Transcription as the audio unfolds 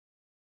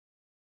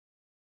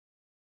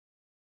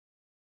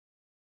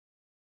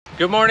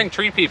Good morning,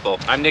 tree people.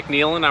 I'm Nick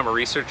Nealon. I'm a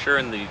researcher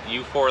in the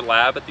U4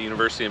 lab at the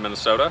University of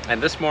Minnesota. And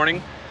this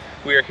morning,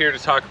 we are here to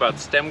talk about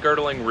stem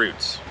girdling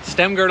roots.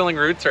 Stem girdling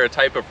roots are a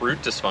type of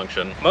root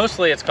dysfunction.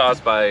 Mostly it's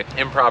caused by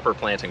improper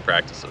planting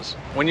practices.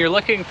 When you're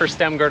looking for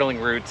stem girdling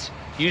roots,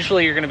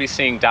 usually you're going to be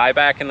seeing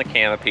dieback in the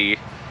canopy.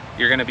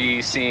 You're going to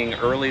be seeing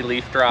early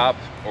leaf drop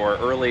or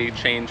early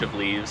change of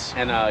leaves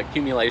and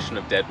accumulation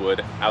of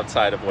deadwood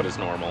outside of what is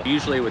normal.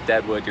 Usually with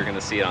deadwood, you're going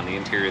to see it on the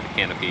interior of the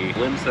canopy,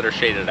 limbs that are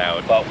shaded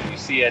out. But when you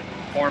see it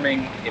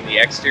forming in the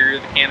exterior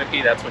of the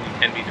canopy, that's when you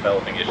can be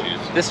developing issues.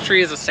 This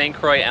tree is a St.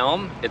 Croix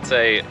elm. It's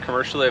a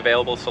commercially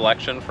available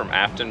selection from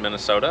Afton,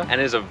 Minnesota, and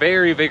is a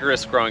very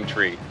vigorous growing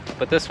tree.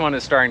 But this one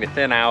is starting to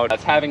thin out.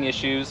 It's having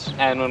issues.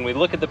 And when we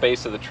look at the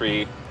base of the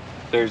tree,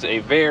 there's a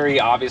very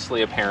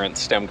obviously apparent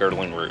stem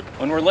girdling root.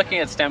 When we're looking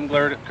at stem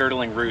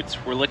girdling roots,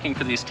 we're looking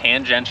for these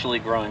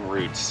tangentially growing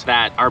roots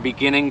that are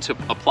beginning to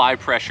apply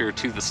pressure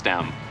to the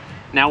stem.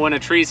 Now, when a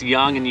tree's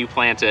young and you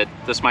plant it,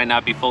 this might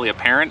not be fully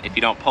apparent if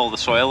you don't pull the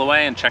soil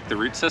away and check the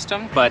root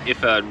system. But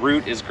if a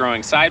root is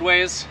growing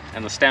sideways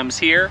and the stem's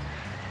here,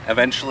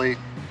 eventually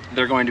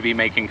they're going to be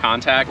making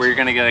contact where you're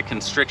going to get a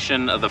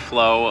constriction of the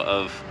flow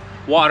of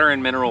water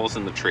and minerals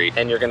in the tree.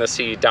 And you're gonna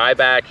see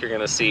dieback, you're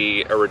gonna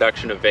see a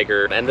reduction of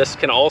vigor. And this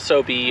can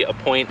also be a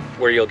point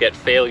where you'll get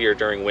failure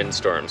during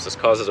windstorms. This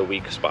causes a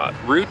weak spot.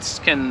 Roots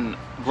can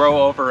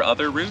grow over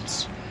other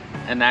roots,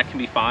 and that can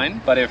be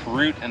fine. But if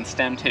root and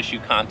stem tissue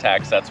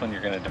contacts, that's when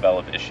you're gonna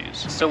develop issues.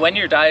 So when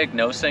you're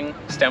diagnosing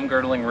stem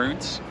girdling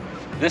roots,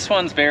 this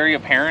one's very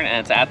apparent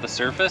and it's at the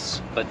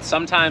surface, but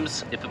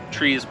sometimes if a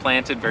tree is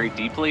planted very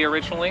deeply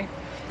originally,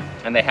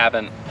 and they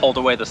haven't pulled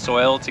away the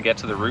soil to get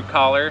to the root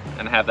collar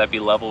and have that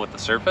be level with the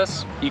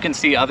surface, you can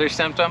see other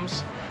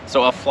symptoms.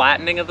 So a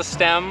flattening of the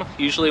stem,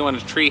 usually when a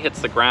tree hits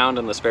the ground,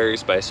 and this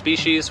varies by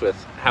species with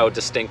how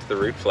distinct the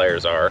root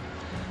flares are.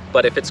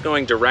 But if it's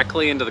going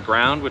directly into the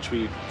ground, which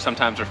we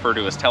sometimes refer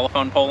to as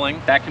telephone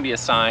poling, that can be a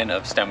sign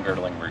of stem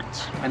girdling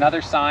roots.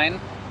 Another sign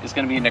is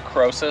going to be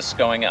necrosis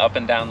going up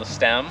and down the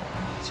stem.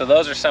 So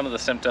those are some of the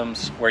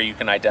symptoms where you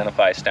can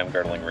identify stem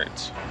girdling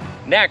roots.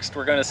 Next,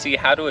 we're going to see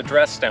how to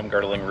address stem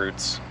girdling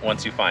roots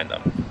once you find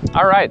them.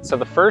 All right, so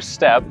the first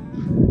step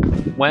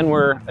when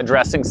we're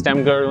addressing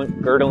stem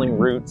girdling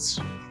roots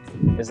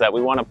is that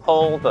we want to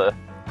pull the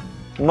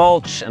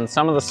mulch and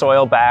some of the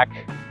soil back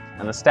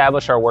and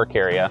establish our work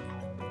area.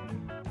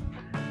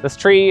 This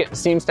tree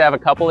seems to have a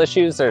couple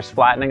issues. There's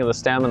flattening of the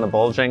stem and the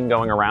bulging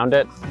going around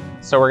it.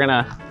 So we're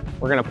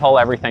gonna pull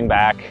everything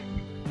back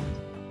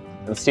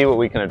and see what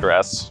we can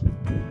address.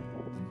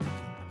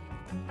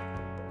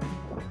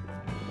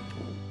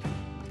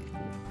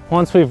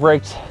 Once we've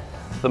raked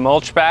the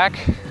mulch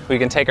back, we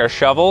can take our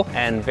shovel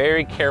and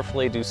very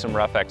carefully do some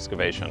rough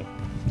excavation.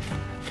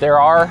 There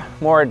are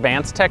more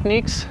advanced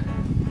techniques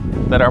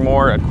that are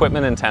more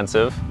equipment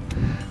intensive,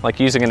 like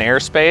using an air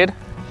spade,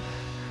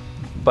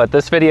 but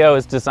this video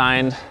is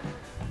designed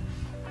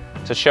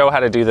to show how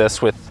to do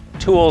this with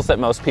tools that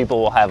most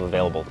people will have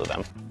available to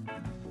them.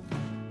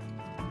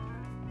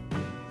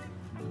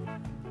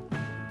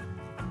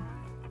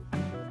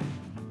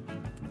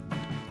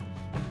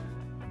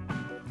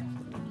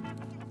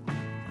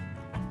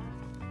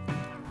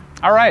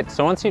 All right,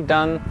 so once you've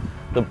done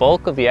the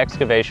bulk of the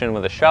excavation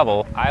with a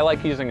shovel, I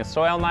like using a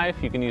soil knife.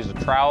 You can use a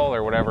trowel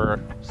or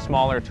whatever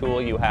smaller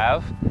tool you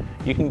have.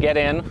 You can get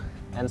in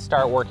and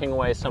start working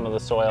away some of the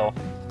soil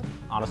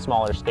on a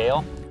smaller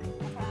scale.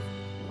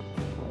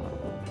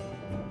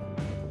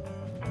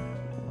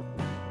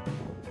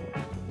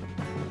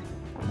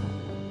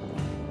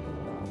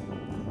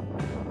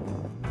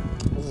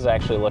 This is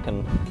actually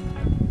looking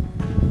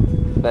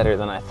better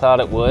than I thought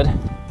it would.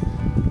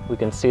 We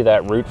can see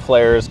that root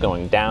flares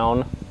going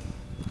down.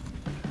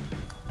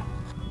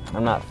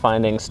 I'm not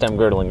finding stem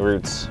girdling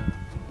roots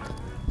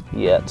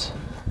yet.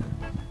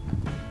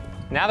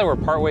 Now that we're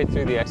partway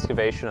through the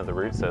excavation of the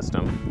root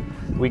system,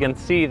 we can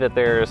see that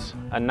there's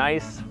a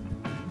nice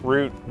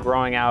root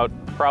growing out,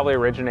 probably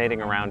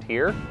originating around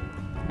here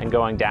and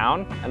going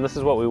down. And this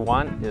is what we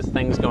want, is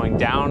things going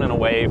down and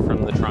away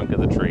from the trunk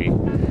of the tree.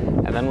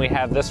 And then we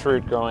have this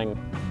root growing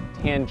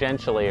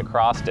tangentially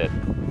across it.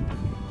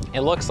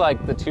 It looks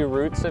like the two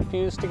roots have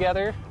fused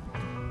together,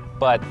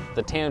 but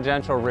the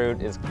tangential root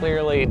is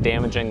clearly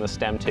damaging the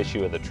stem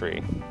tissue of the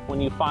tree.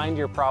 When you find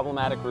your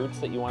problematic roots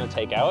that you want to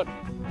take out,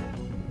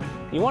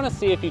 you want to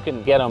see if you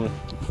can get them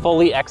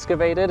fully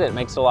excavated. It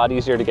makes it a lot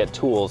easier to get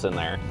tools in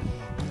there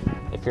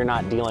if you're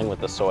not dealing with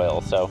the soil.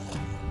 So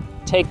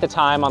take the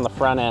time on the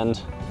front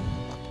end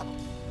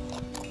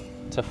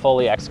to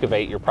fully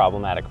excavate your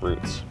problematic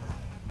roots.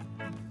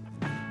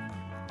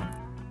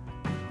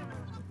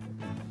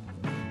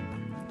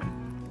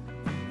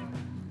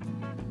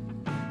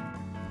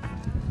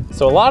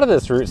 So a lot of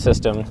this root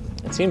system,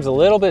 it seems a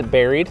little bit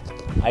buried.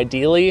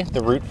 Ideally,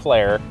 the root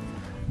flare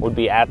would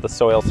be at the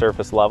soil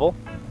surface level.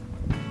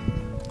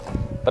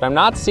 But I'm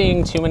not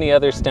seeing too many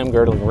other stem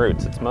girdling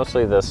roots. It's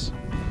mostly this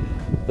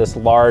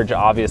large,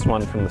 obvious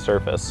one from the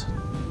surface.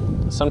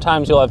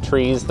 Sometimes you'll have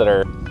trees that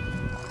are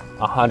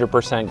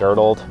 100%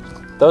 girdled,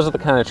 Those are the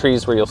kind of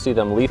trees where you'll see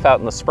them leaf out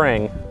in the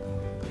spring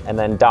and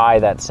then die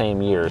that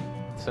same year.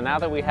 So now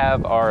that we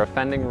have our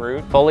offending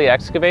root fully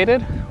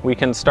excavated, we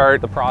can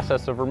start the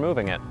process of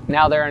removing it.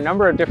 Now there are a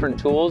number of different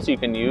tools you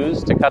can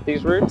use to cut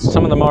these roots.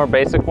 Some of the more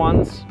basic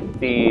ones,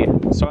 the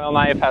soil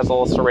knife has a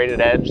little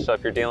serrated edge, so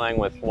if you're dealing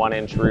with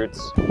 1-inch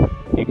roots,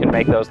 you can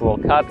make those little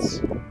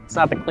cuts. It's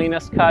not the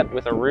cleanest cut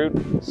with a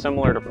root.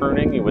 Similar to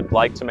pruning, you would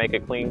like to make a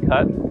clean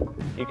cut.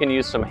 You can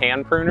use some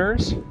hand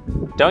pruners.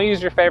 Don't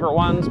use your favorite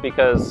ones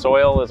because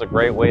soil is a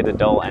great way to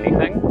dull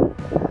anything.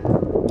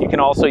 You can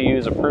also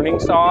use a pruning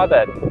saw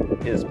that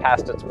is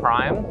past its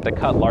prime to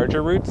cut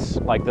larger roots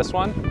like this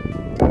one.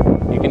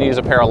 You can use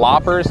a pair of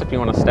loppers if you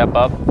want to step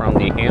up from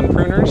the hand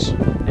pruners.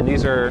 And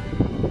these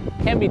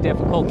can be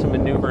difficult to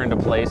maneuver into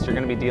place. You're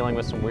going to be dealing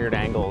with some weird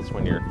angles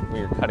when you're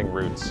cutting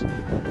roots.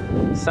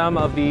 Some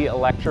of the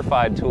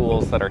electrified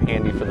tools that are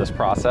handy for this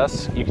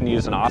process, you can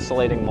use an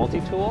oscillating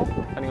multi-tool,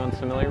 if anyone's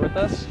familiar with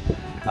this.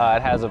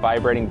 It has a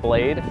vibrating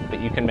blade, but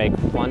you can make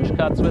plunge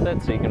cuts with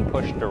it, so you can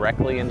push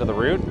directly into the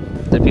root.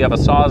 If you have a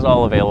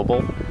Sawzall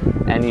available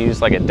and you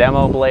use like a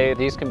demo blade,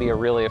 these can be a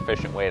really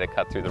efficient way to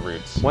cut through the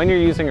roots. When you're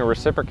using a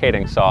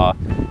reciprocating saw,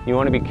 you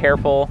want to be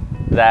careful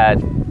that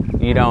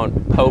you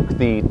don't poke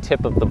the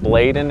tip of the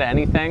blade into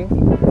anything.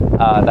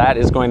 That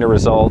is going to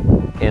result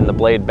in the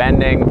blade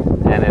bending,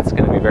 and it's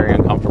going to be very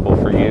uncomfortable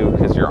for you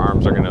because your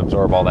arms are going to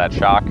absorb all that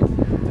shock.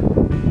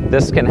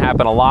 This can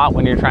happen a lot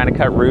when you're trying to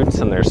cut roots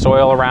and there's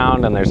soil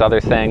around and there's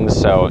other things,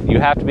 so you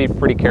have to be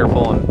pretty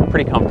careful and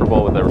pretty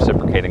comfortable with a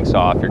reciprocating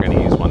saw if you're going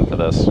to use one for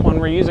this.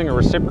 When we're using a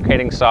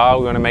reciprocating saw,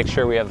 we want to make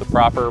sure we have the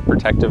proper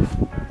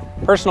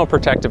personal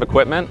protective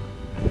equipment.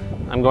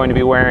 I'm going to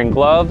be wearing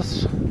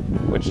gloves,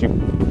 which you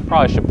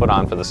probably should put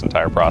on for this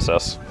entire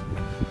process.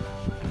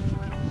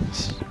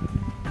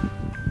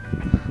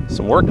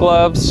 Some work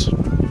gloves,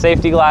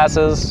 safety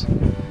glasses,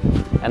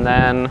 and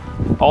then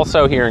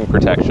also hearing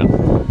protection.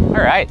 All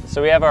right,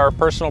 so we have our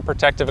personal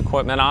protective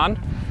equipment on.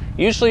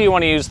 Usually you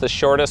want to use the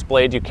shortest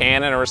blade you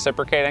can in a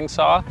reciprocating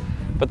saw,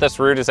 but this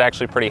root is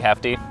actually pretty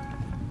hefty,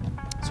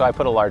 so I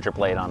put a larger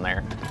blade on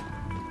there.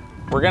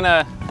 We're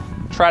gonna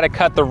try to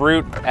cut the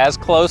root as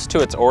close to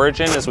its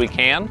origin as we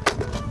can.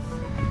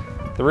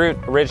 The root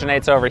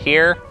originates over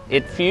here.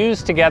 It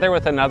fused together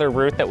with another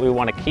root that we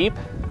want to keep,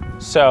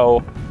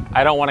 so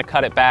I don't want to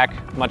cut it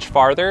back much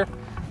farther,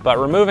 but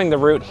removing the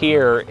root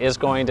here is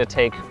going to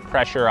take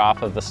pressure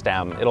off of the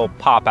stem. It'll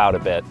pop out a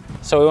bit.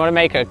 So we want to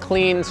make a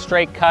clean,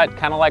 straight cut,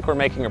 kind of like we're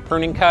making a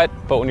pruning cut,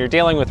 but when you're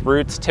dealing with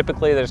roots,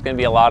 typically there's going to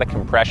be a lot of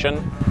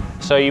compression.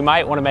 So you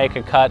might want to make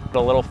a cut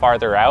a little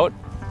farther out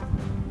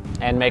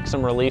and make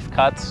some relief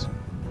cuts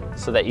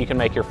so that you can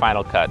make your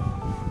final cut.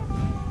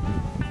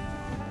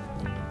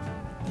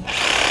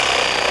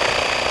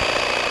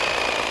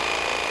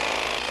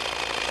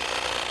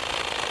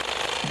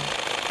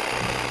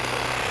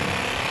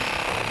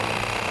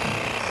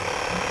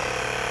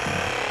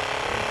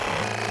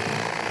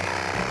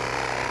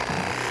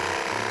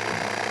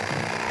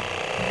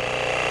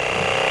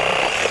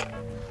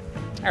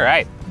 All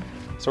right,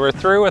 so we're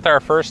through with our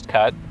first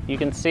cut. You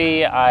can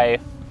see I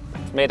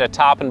made a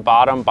top and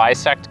bottom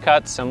bisect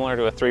cut similar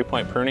to a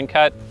 3-point pruning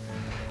cut,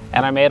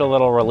 and I made a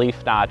little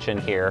relief notch in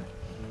here.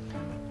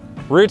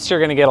 Roots,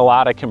 you're gonna get a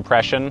lot of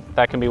compression.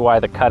 That can be why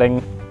the cutting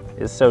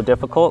is so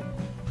difficult.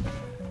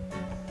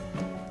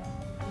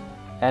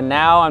 And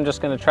now I'm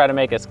just gonna try to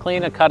make as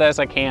clean a cut as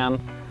I can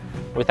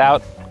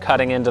without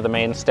cutting into the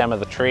main stem of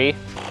the tree.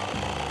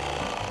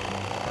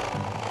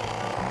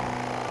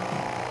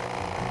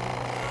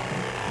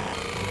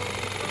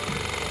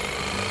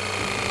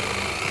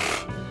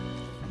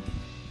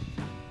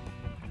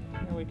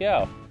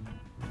 Go.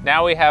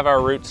 Now we have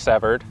our roots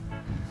severed.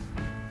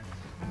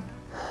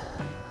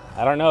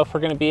 I don't know if we're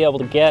going to be able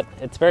to get,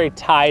 it's very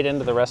tied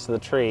into the rest of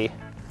the tree.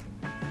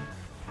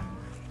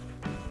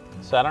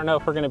 So I don't know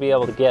if we're going to be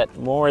able to get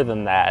more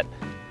than that.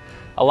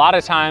 A lot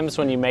of times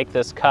when you make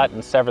this cut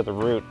and sever the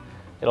root,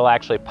 it'll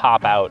actually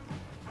pop out.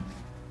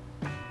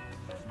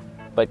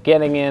 But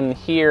getting in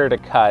here to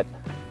cut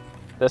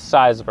this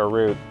size of a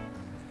root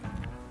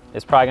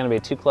is probably going to be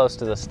too close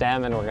to the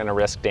stem, and we're going to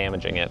risk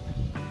damaging it.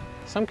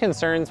 Some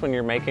concerns when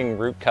you're making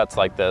root cuts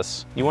like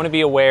this, you want to be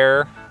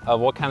aware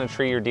of what kind of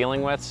tree you're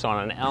dealing with. So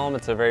on an elm,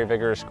 it's a very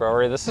vigorous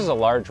grower. This is a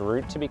large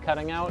root to be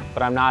cutting out,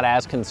 but I'm not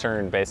as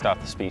concerned based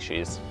off the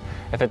species.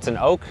 If it's an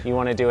oak, you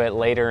want to do it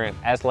later,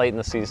 as late in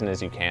the season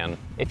as you can.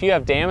 If you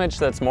have damage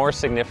that's more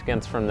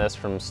significant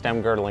from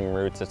stem girdling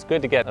roots, it's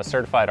good to get a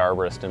certified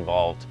arborist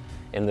involved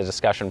in the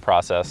discussion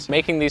process.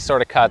 Making these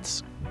sort of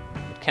cuts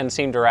can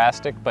seem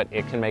drastic, but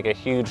it can make a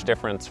huge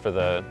difference for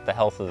the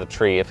health of the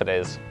tree if it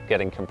is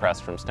getting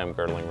compressed from stem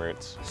girdling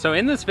roots. So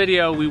in this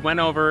video, we went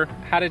over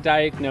how to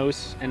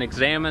diagnose and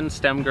examine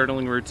stem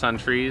girdling roots on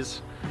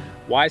trees,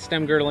 why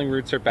stem girdling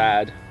roots are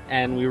bad,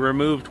 and we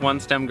removed one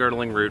stem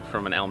girdling root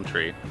from an elm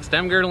tree.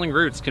 Stem girdling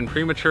roots can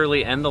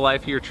prematurely end the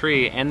life of your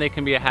tree, and they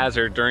can be a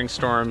hazard during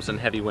storms and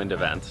heavy wind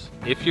events.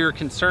 If you're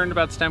concerned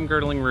about stem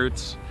girdling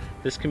roots,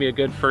 this can be a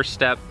good first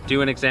step.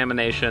 Do an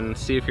examination,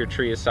 see if your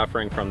tree is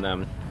suffering from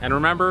them. And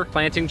remember,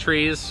 planting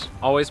trees,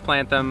 always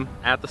plant them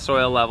at the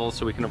soil level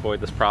so we can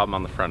avoid this problem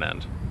on the front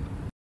end.